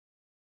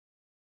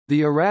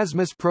The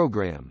Erasmus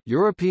Programme,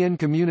 European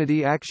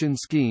Community Action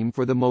Scheme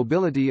for the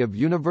Mobility of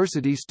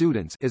University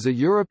Students, is a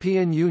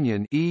European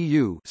Union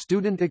 (EU)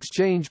 student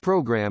exchange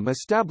programme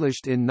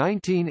established in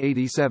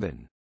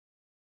 1987.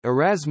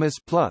 Erasmus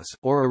Plus,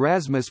 or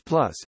Erasmus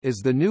Plus, is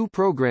the new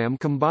programme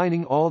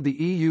combining all the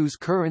EU's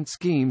current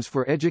schemes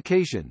for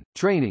education,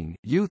 training,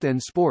 youth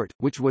and sport,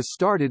 which was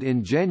started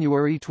in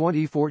January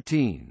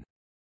 2014.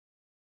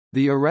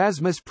 The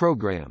Erasmus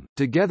Programme,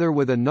 together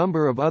with a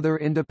number of other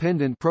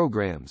independent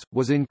programs,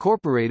 was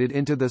incorporated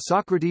into the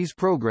Socrates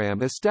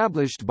Programme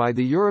established by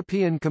the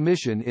European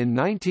Commission in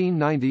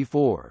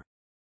 1994.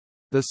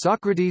 The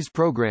Socrates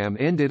Programme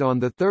ended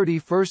on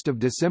 31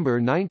 December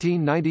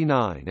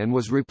 1999 and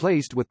was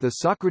replaced with the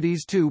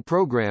Socrates II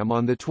Programme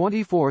on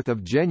 24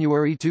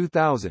 January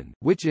 2000,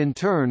 which in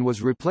turn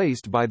was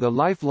replaced by the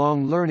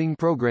Lifelong Learning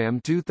Programme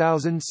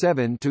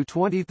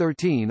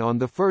 2007-2013 on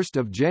 1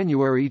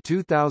 January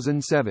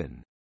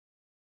 2007.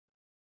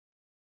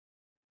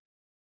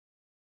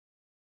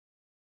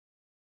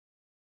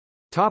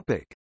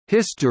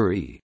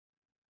 History.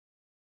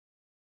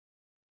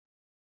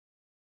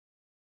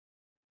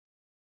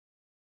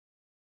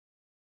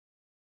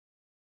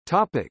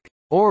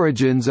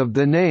 Origins of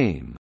the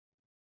name.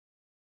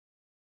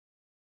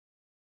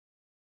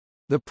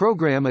 The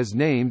program is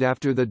named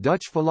after the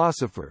Dutch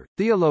philosopher,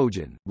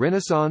 theologian,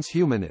 Renaissance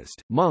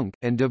humanist, monk,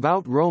 and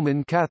devout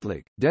Roman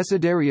Catholic,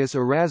 Desiderius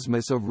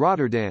Erasmus of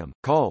Rotterdam,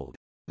 called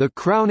the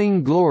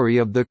crowning glory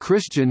of the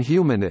Christian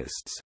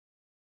humanists.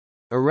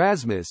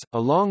 Erasmus,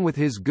 along with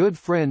his good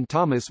friend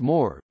Thomas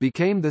More,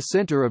 became the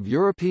center of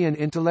European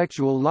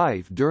intellectual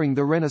life during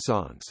the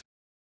Renaissance.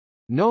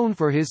 Known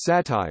for his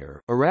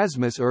satire,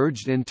 Erasmus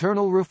urged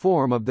internal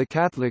reform of the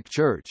Catholic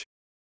Church.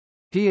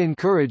 He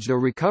encouraged a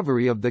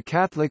recovery of the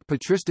Catholic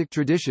patristic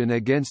tradition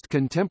against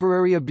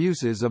contemporary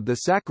abuses of the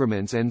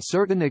sacraments and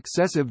certain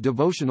excessive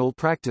devotional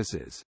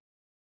practices.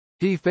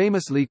 He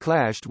famously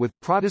clashed with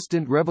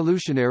Protestant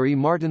revolutionary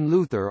Martin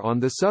Luther on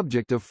the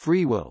subject of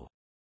free will.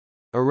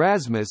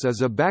 Erasmus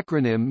is a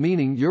backronym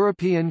meaning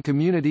European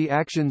Community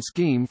Action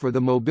Scheme for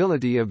the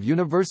Mobility of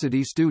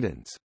University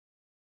Students.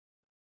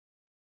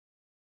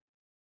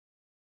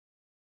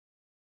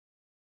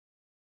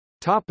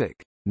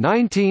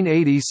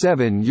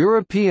 1987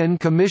 European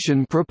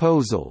Commission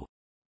proposal.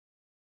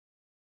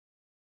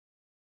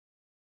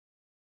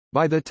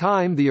 By the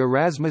time the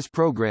Erasmus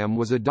Programme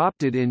was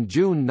adopted in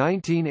June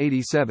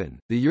 1987,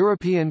 the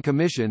European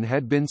Commission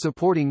had been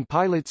supporting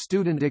pilot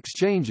student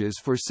exchanges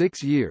for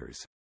 6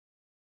 years.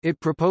 It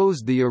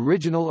proposed the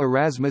original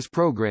Erasmus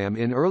Programme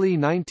in early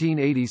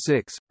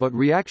 1986, but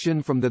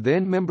reaction from the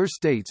then member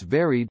states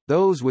varied.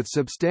 Those with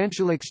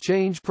substantial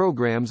exchange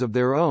programs of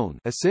their own,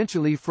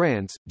 essentially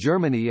France,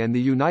 Germany and the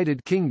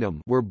United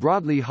Kingdom, were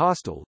broadly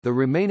hostile. The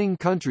remaining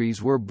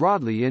countries were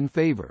broadly in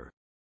favor.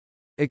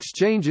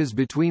 Exchanges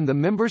between the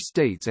member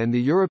states and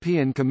the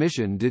European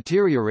Commission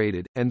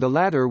deteriorated, and the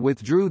latter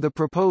withdrew the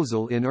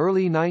proposal in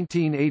early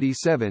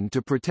 1987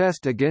 to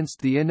protest against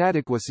the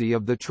inadequacy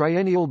of the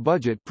triennial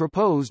budget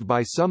proposed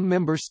by some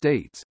member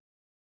states.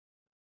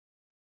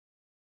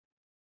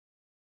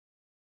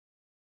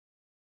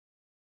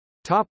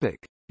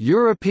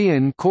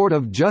 European Court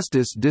of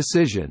Justice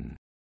decision.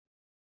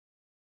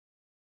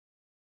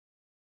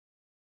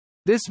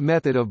 This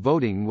method of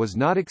voting was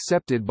not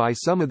accepted by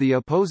some of the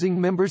opposing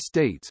member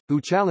states, who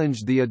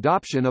challenged the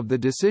adoption of the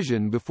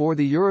decision before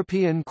the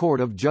European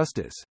Court of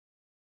Justice.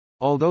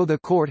 Although the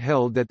court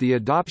held that the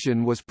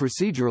adoption was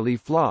procedurally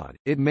flawed,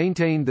 it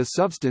maintained the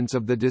substance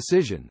of the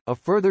decision. A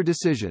further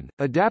decision,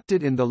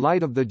 adapted in the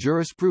light of the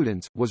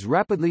jurisprudence, was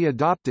rapidly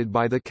adopted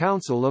by the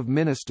Council of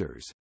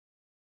Ministers.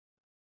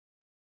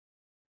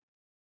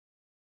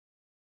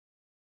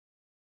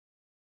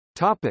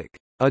 Topic: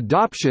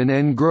 Adoption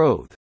and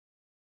growth.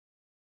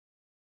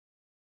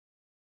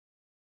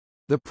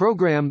 The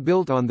program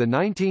built on the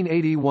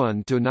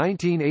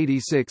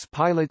 1981–1986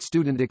 pilot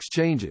student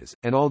exchanges,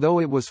 and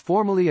although it was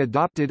formally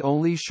adopted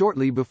only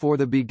shortly before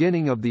the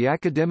beginning of the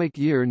academic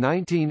year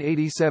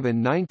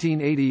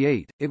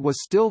 1987–1988, it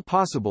was still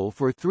possible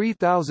for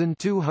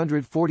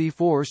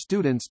 3,244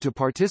 students to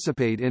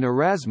participate in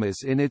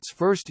Erasmus in its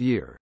first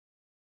year.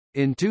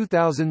 In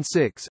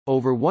 2006,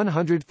 over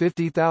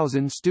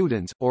 150,000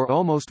 students, or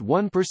almost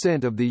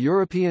 1% of the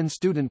European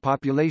student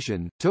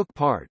population, took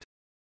part.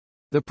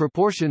 The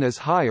proportion is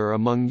higher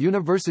among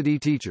university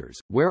teachers,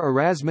 where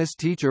Erasmus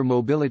teacher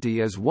mobility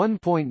is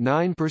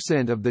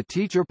 1.9% of the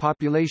teacher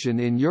population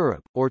in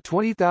Europe, or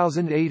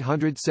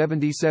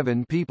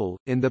 20,877 people.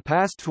 In the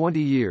past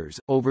 20 years,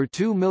 over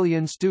 2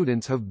 million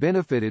students have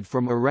benefited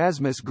from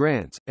Erasmus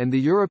grants, and the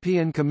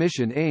European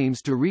Commission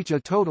aims to reach a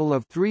total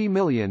of 3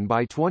 million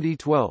by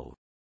 2012.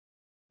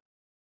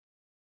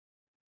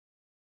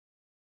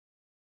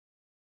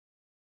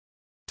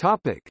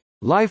 Topic: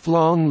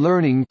 Lifelong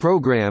Learning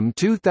Programme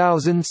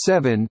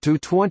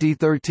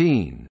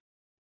 2007–2013.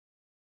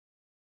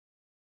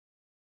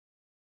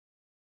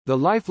 The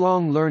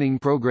Lifelong Learning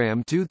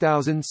Program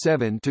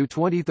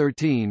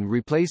 2007-2013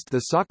 replaced the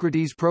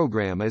Socrates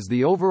program as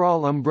the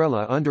overall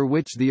umbrella under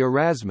which the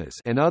Erasmus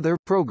and other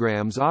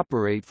programs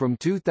operate from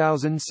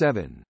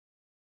 2007.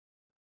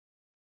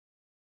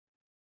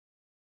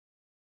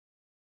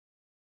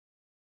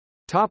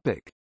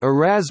 Topic: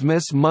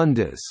 Erasmus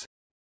Mundus.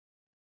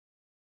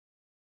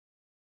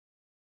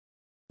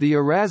 The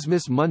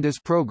Erasmus Mundus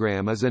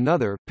program is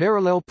another,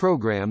 parallel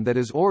program that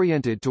is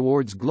oriented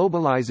towards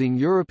globalizing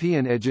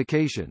European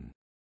education.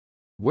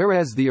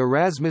 Whereas the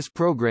Erasmus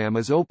program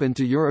is open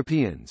to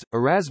Europeans,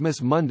 Erasmus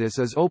Mundus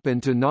is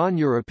open to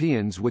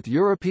non-Europeans, with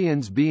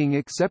Europeans being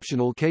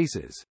exceptional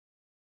cases.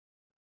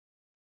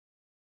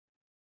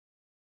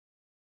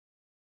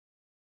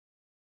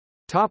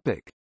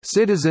 Topic: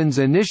 Citizens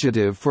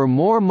Initiative for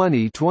More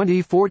Money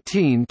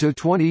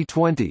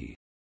 2014-2020.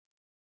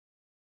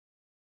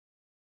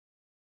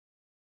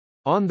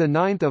 On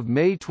 9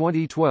 May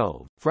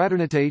 2012,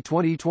 Fraternité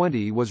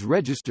 2020 was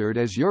registered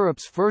as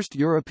Europe's first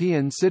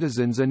European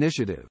Citizens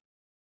Initiative.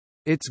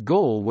 Its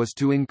goal was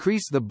to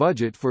increase the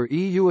budget for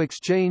EU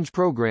exchange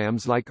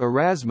programs like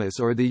Erasmus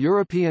or the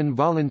European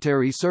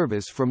Voluntary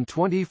Service from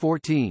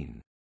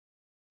 2014.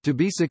 To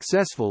be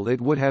successful, it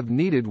would have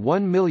needed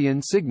 1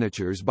 million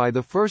signatures by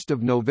 1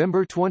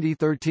 November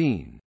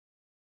 2013.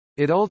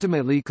 It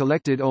ultimately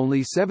collected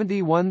only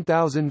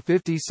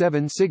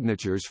 71,057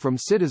 signatures from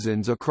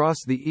citizens across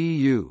the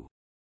EU.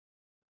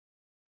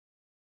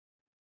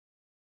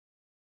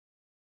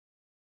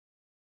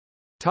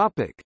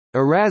 Topic: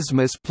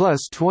 Erasmus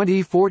Plus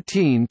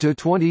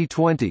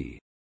 2014-2020.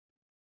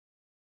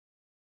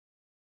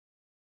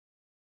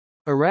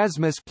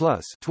 Erasmus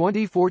Plus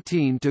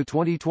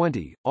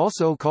 2014-2020,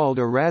 also called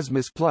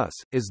Erasmus Plus,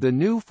 is the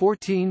new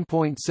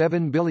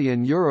 €14.7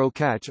 billion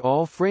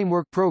catch-all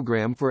framework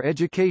program for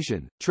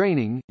education,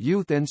 training,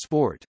 youth and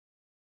sport.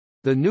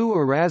 The new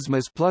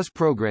Erasmus Plus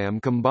program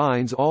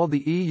combines all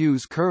the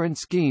EU's current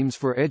schemes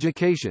for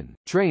education,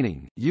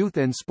 training, youth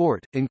and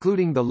sport,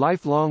 including the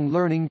Lifelong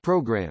Learning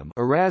Programme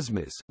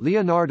Erasmus,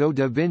 Leonardo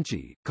da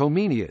Vinci,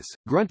 Comenius,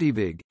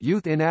 Grundtvig,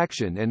 Youth in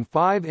Action and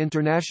 5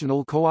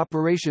 international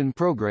cooperation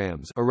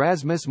programs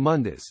Erasmus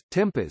Mundus,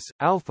 Tempus,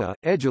 Alpha,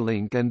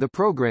 Edulink and the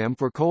Programme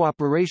for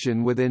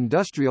Cooperation with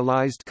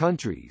Industrialized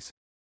Countries.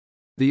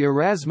 The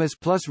Erasmus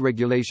Plus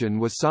regulation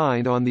was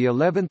signed on the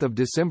 11th of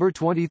December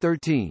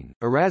 2013.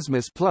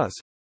 Erasmus Plus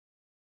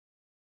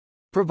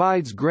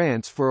provides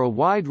grants for a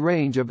wide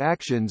range of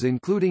actions,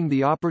 including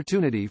the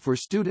opportunity for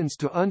students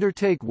to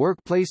undertake work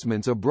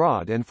placements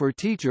abroad and for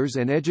teachers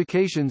and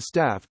education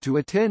staff to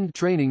attend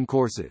training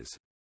courses.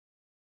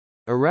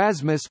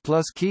 Erasmus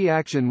Plus Key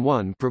Action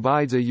 1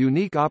 provides a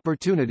unique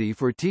opportunity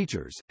for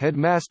teachers,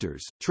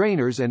 headmasters,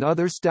 trainers and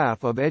other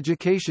staff of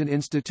education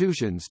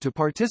institutions to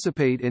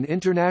participate in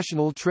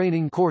international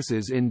training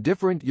courses in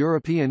different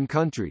European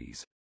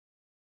countries.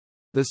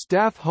 The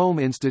staff home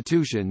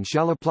institution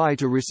shall apply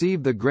to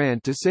receive the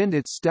grant to send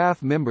its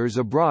staff members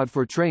abroad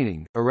for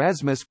training.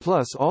 Erasmus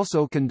Plus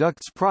also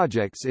conducts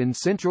projects in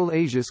Central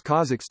Asia's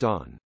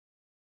Kazakhstan.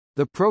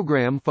 The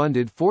program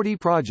funded 40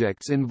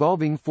 projects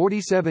involving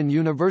 47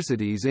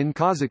 universities in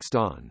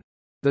Kazakhstan.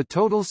 The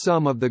total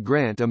sum of the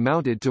grant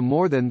amounted to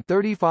more than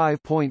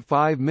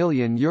 €35.5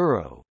 million.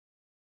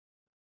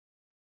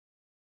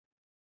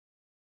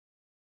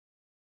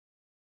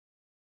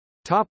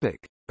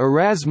 Topic: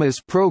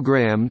 Erasmus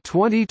Programme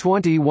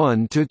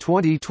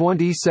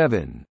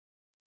 2021-2027.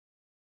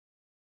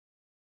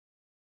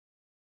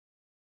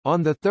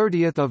 On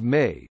 30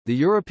 May, the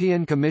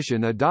European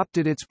Commission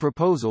adopted its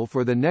proposal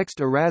for the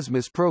next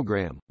Erasmus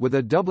programme, with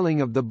a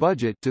doubling of the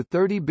budget to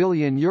 €30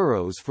 billion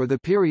for the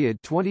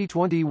period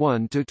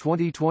 2021 to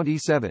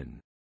 2027.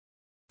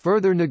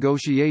 Further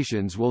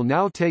negotiations will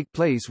now take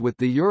place with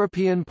the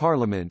European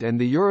Parliament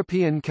and the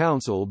European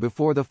Council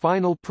before the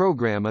final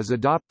programme is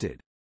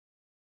adopted.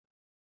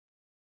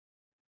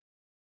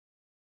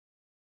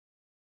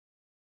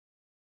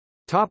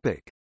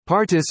 Topic: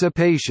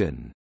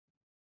 Participation.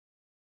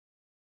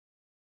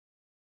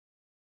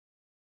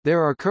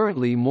 There are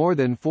currently more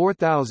than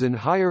 4,000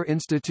 higher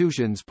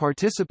institutions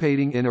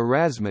participating in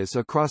Erasmus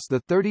across the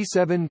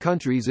 37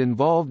 countries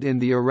involved in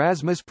the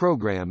Erasmus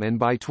program, and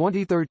by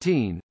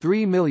 2013,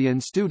 3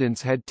 million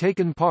students had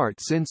taken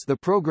part since the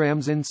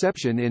program's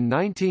inception in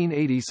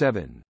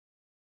 1987.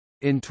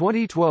 In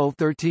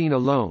 2012-13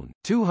 alone,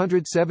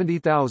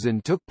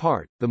 270,000 took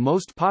part, the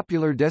most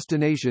popular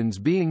destinations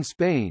being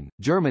Spain,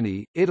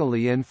 Germany,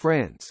 Italy and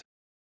France.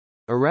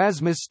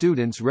 Erasmus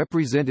students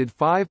represented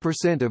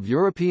 5% of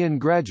European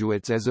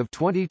graduates as of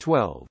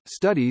 2012.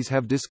 Studies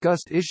have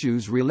discussed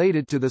issues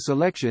related to the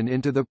selection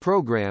into the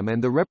program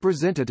and the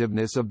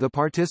representativeness of the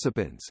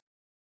participants.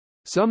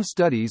 Some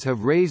studies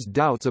have raised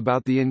doubts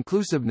about the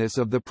inclusiveness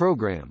of the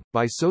program,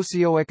 by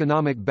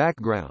socio-economic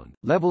background,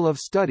 level of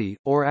study,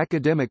 or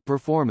academic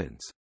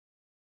performance.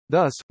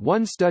 Thus,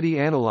 one study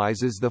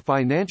analyzes the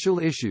financial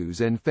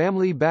issues and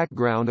family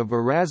background of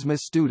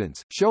Erasmus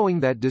students, showing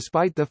that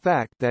despite the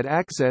fact that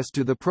access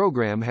to the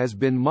program has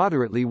been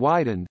moderately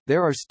widened,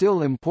 there are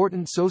still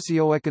important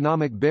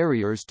socio-economic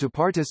barriers to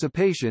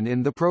participation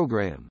in the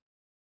program.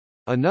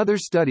 Another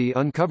study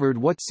uncovered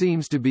what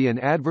seems to be an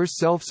adverse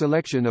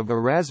self-selection of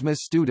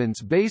Erasmus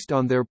students based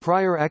on their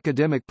prior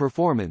academic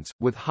performance,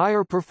 with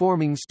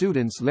higher-performing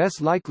students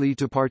less likely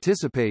to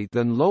participate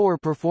than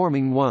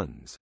lower-performing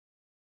ones.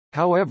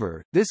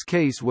 However, this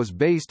case was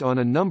based on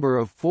a number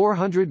of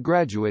 400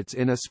 graduates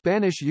in a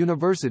Spanish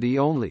university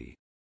only.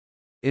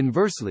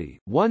 Inversely,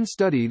 one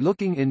study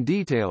looking in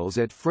details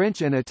at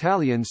French and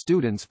Italian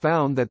students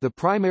found that the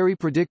primary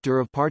predictor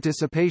of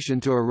participation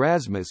to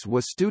Erasmus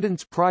was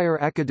students'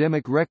 prior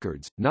academic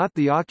records, not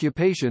the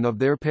occupation of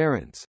their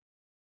parents.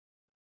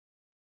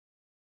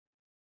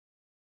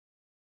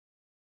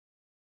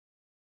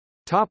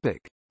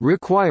 Topic: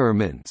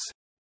 Requirements.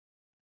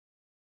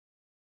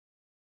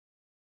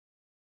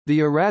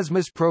 The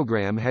Erasmus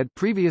program had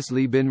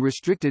previously been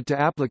restricted to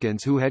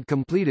applicants who had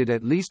completed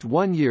at least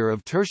 1 year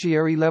of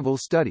tertiary-level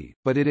study,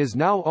 but it is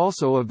now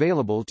also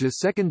available to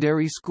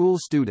secondary school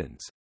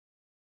students.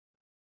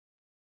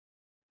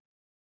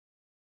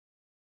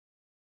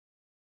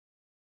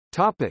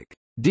 Topic: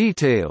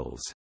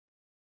 Details.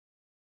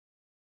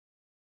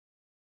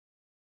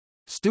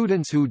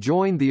 Students who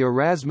join the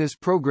Erasmus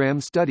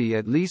program study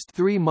at least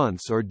 3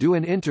 months or do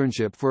an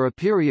internship for a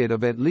period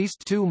of at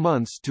least 2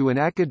 months to an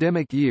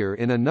academic year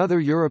in another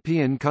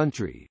European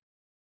country.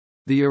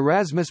 The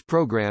Erasmus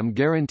program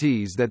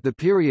guarantees that the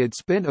period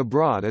spent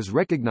abroad is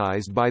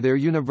recognized by their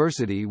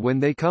university when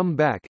they come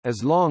back,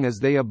 as long as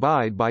they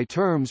abide by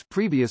terms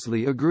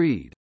previously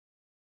agreed.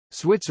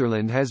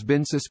 Switzerland has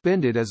been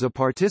suspended as a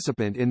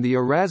participant in the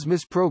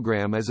Erasmus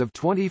program as of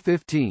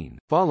 2015,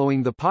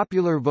 following the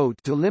popular vote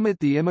to limit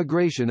the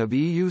immigration of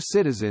EU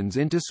citizens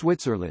into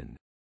Switzerland.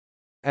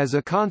 As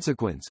a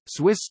consequence,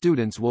 Swiss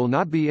students will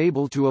not be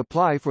able to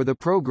apply for the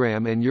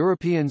program and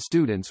European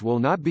students will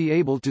not be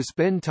able to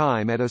spend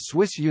time at a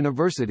Swiss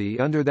university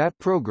under that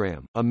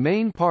program. A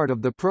main part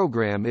of the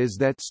program is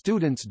that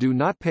students do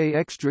not pay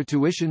extra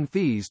tuition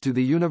fees to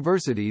the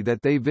university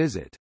that they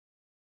visit.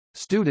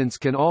 Students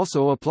can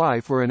also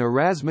apply for an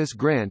Erasmus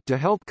grant to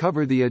help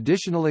cover the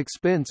additional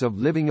expense of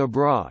living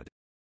abroad.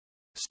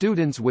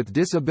 Students with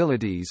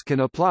disabilities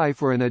can apply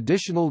for an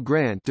additional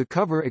grant to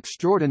cover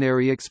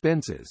extraordinary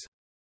expenses.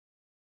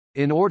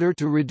 In order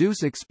to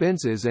reduce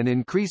expenses and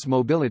increase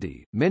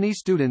mobility, many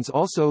students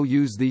also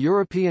use the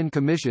European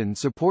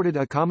Commission-supported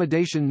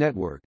accommodation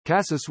network,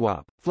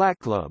 CasaSwap,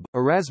 FlatClub,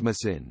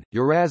 Erasmusin,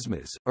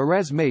 Erasmus,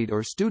 Erasmate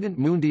or Student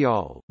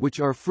Mundial, which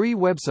are free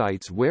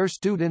websites where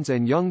students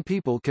and young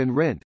people can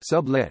rent,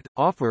 sublet,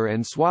 offer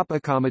and swap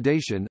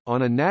accommodation,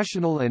 on a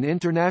national and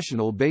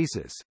international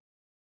basis.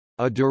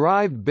 A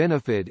derived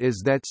benefit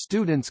is that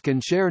students can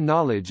share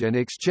knowledge and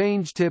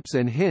exchange tips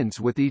and hints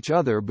with each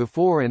other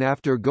before and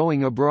after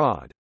going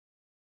abroad.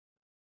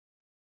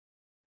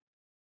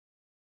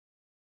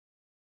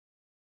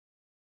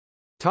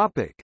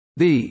 Topic: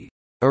 The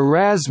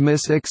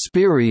Erasmus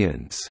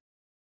experience.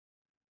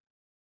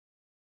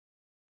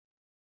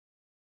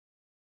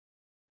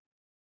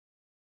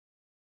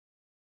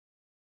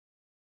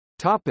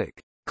 Topic: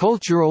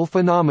 Cultural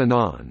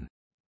phenomenon.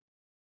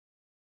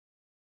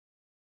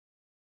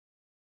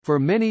 For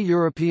many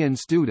European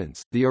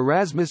students, the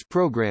Erasmus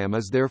program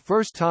is their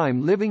first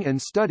time living and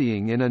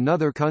studying in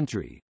another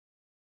country.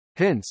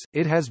 Hence,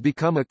 it has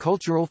become a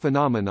cultural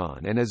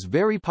phenomenon and is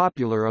very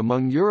popular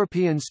among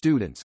European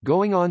students,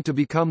 going on to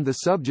become the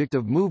subject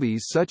of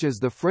movies such as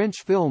the French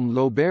film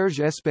L'Auberge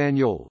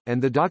Espagnole,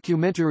 and the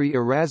documentary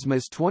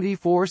Erasmus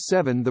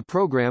 24/7. The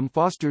program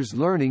fosters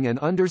learning and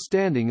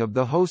understanding of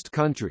the host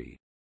country.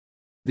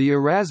 The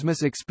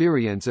Erasmus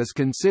experience is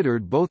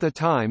considered both a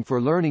time for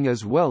learning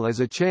as well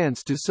as a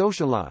chance to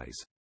socialize.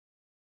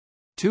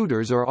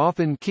 Tutors are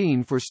often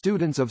keen for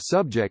students of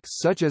subjects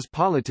such as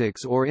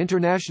politics or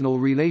international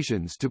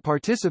relations to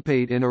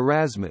participate in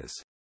Erasmus.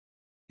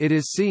 It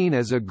is seen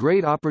as a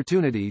great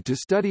opportunity to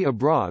study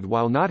abroad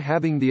while not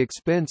having the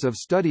expense of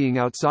studying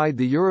outside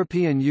the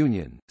European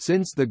Union,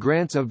 since the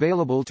grants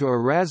available to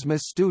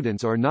Erasmus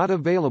students are not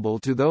available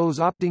to those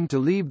opting to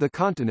leave the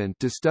continent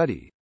to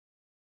study.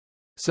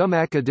 Some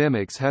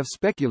academics have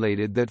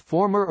speculated that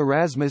former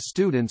Erasmus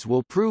students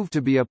will prove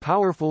to be a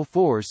powerful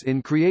force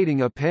in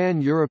creating a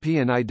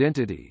pan-European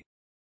identity.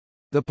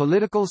 The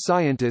political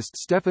scientist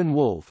Stefan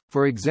Wolf,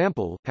 for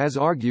example, has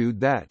argued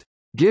that,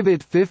 "Give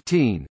it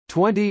 15,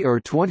 20 or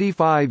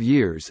 25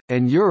 years,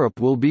 and Europe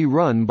will be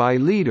run by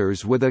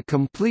leaders with a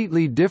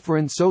completely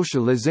different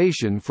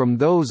socialization from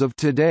those of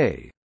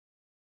today,"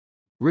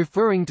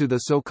 referring to the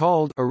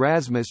so-called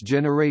Erasmus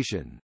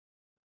generation.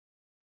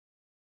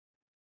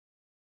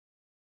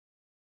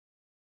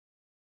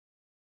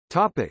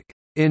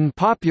 In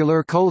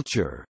popular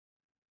culture.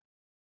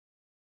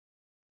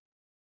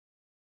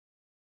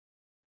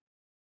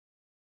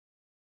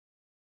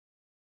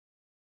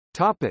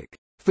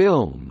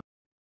 Film.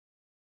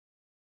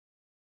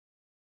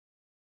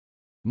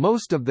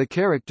 Most of the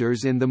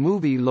characters in the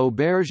movie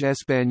L'Auberge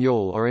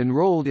Espagnole are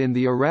enrolled in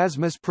the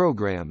Erasmus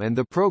Programme, and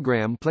the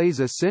program plays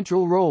a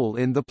central role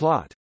in the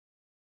plot.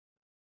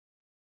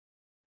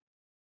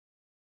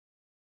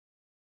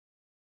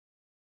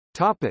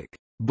 Topic: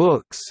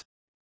 Books.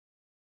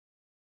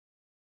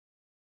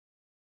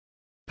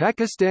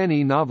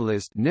 Pakistani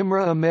novelist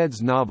Nimra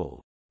Ahmed's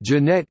novel,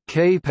 Jannat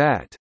Ke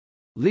Pat,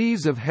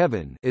 Leaves of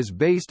Heaven, is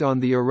based on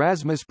the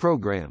Erasmus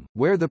Programme,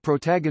 where the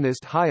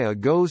protagonist Haya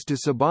goes to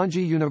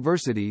Sabanji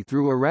University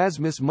through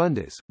Erasmus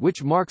Mundus,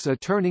 which marks a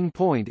turning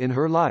point in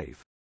her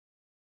life.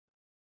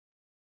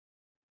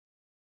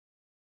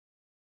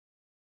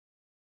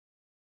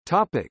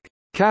 Topic: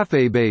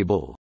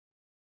 icafébabel.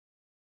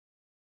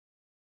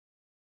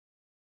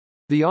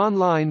 The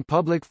online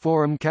public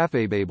forum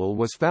icafébabel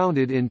was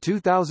founded in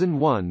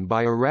 2001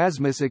 by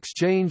Erasmus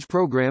Exchange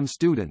Programme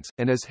students,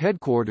 and is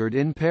headquartered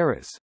in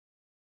Paris.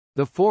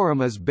 The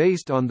forum is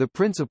based on the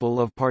principle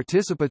of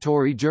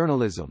participatory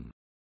journalism.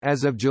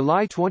 As of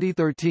July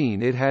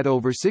 2013, it had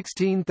over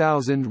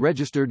 16,000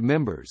 registered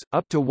members,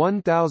 up to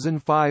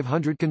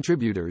 1,500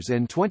 contributors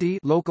and 20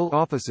 local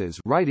offices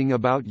writing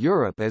about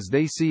Europe as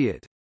they see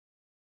it.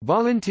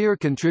 Volunteer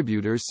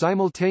contributors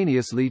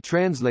simultaneously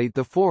translate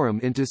the forum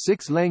into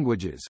 6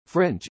 languages: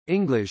 French,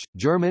 English,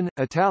 German,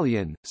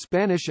 Italian,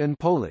 Spanish and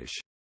Polish.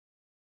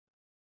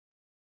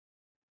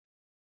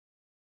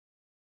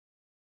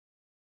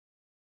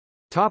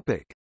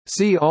 Topic: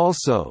 See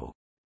also: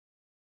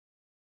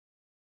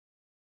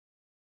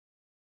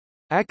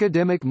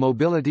 Academic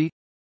mobility,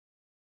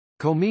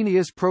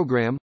 Comenius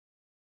Programme,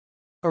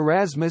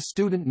 Erasmus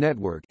Student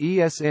Network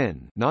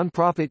 (ESN),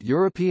 nonprofit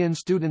European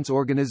students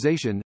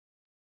organization,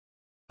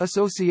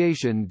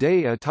 Association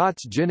des États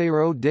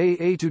Généraux des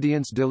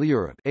Étudiants de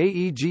l'Europe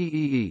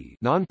 (AEGEE),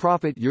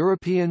 nonprofit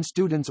European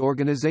students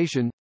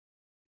organization,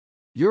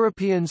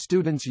 European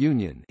Students'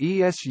 Union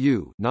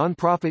 (ESU),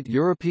 nonprofit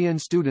European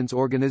students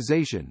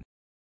organization,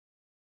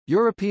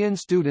 European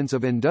Students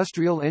of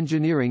Industrial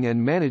Engineering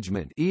and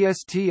Management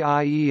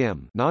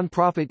 (ESTIEM),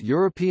 nonprofit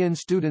European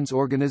students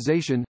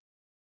organization,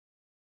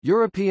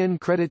 European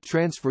Credit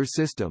Transfer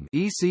System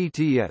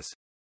 (ECTS),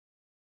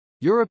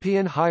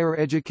 European Higher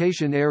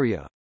Education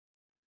Area,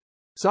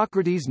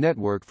 Socrates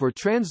Network for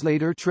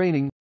Translator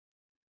Training,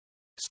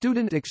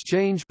 Student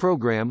Exchange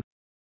Program,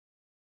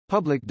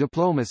 Public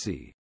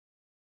Diplomacy.